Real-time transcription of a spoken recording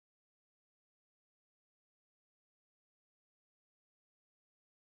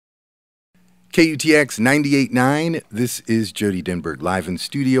KUTX 98.9, this is Jody Denberg, live in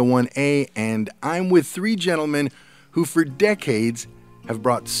Studio 1A, and I'm with three gentlemen who for decades have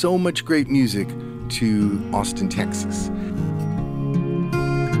brought so much great music to Austin, Texas.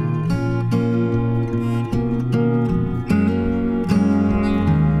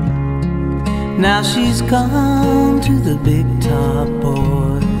 Now she's gone to the big top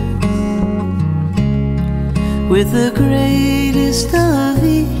boys with the greatest of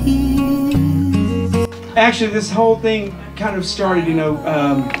ease. Actually, this whole thing kind of started,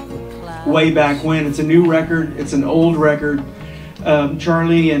 way back when. It's a new record. It's an old record.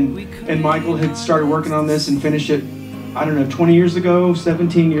 Charlie and Michael had started working on this and finished it, I don't know, 20 years ago,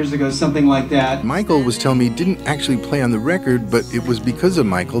 17 years ago, something like that. Michael was telling me he didn't actually play on the record, but it was because of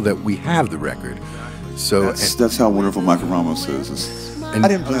Michael that we have the record. So that's how wonderful Michael Ramos is. And I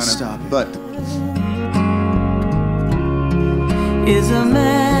didn't plan it, but is a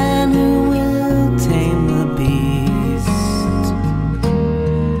man who will tame the beast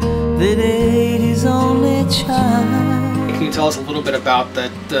that ate his only child. Can you tell us a little bit about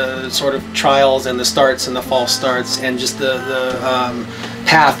the sort of trials and the starts and the false starts and just the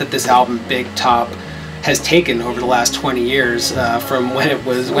path that this album, Big Top, has taken over the last 20 years from when it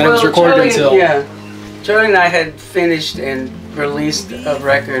was recorded until... Yeah, Charlie and I had finished and released a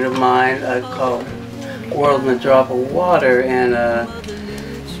record of mine called World in a Drop of Water, and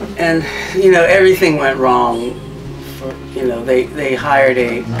everything went wrong. They hired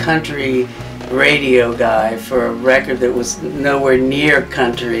a country radio guy for a record that was nowhere near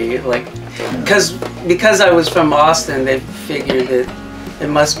country, because I was from Austin, they figured that it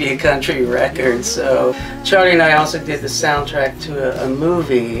must be a country record. So Charlie and I also did the soundtrack to a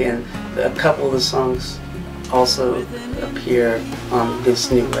movie, and a couple of the songs also appear on this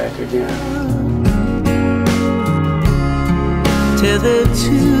new record. Yeah. Tethered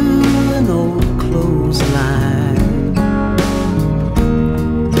to an old clothesline,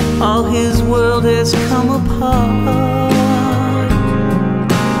 all his world has come apart.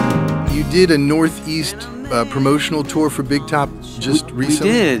 You did a Northeast promotional tour for Big Top just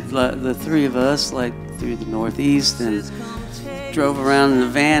recently? We did. The three of us, through the Northeast, and drove around in the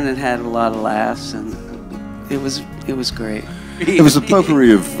van and had a lot of laughs, and it was great. It was a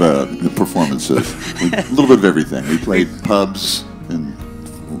potpourri of performances. A little bit of everything. We played pubs in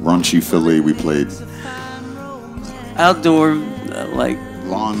raunchy Philly. We played outdoor,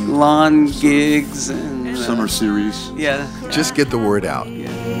 lawn gigs and summer series. Yeah. Just get the word out. Yeah.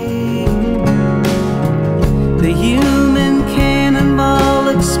 The human cannonball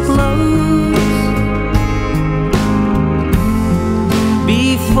explodes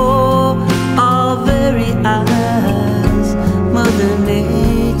before our very eyes. Mother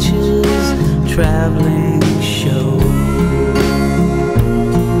Nature's traveling show.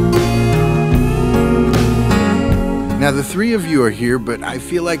 Now the three of you are here, but I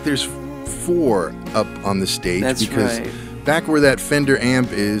feel like there's four up on the stage. That's because right. Back where that Fender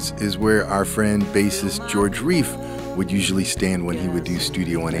amp is where our friend bassist George Reiff would usually stand when he would do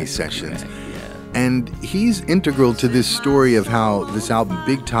Studio 1A sessions. Correct, yeah. And he's integral to this story of how this album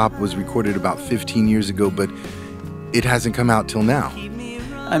Big Top was recorded about 15 years ago, but it hasn't come out till now.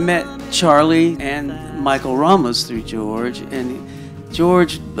 I met Charlie and Michael Ramos through George, and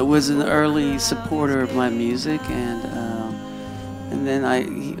George was an early supporter of my music, and then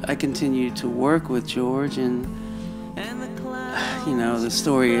I continued to work with George, and the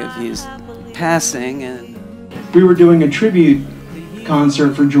story of his passing. And We were doing a tribute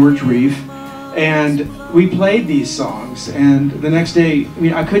concert for George Reiff, and we played these songs, and the next day,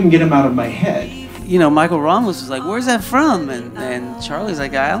 I couldn't get them out of my head. Michael Ramos was like, "Where's that from?" And Charlie's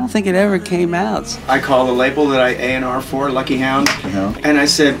like, "I don't think it ever came out." I called the label that I A&R for, Lucky Hound, and I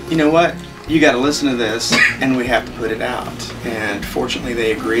said, "You know what? You got to listen to this, and we have to put it out." And fortunately,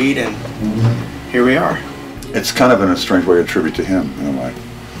 they agreed, and here we are. It's kind of in a strange way a tribute to him in a way,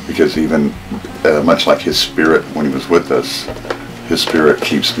 because even much like his spirit when he was with us, his spirit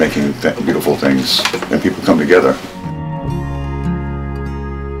keeps making beautiful things, and people come together.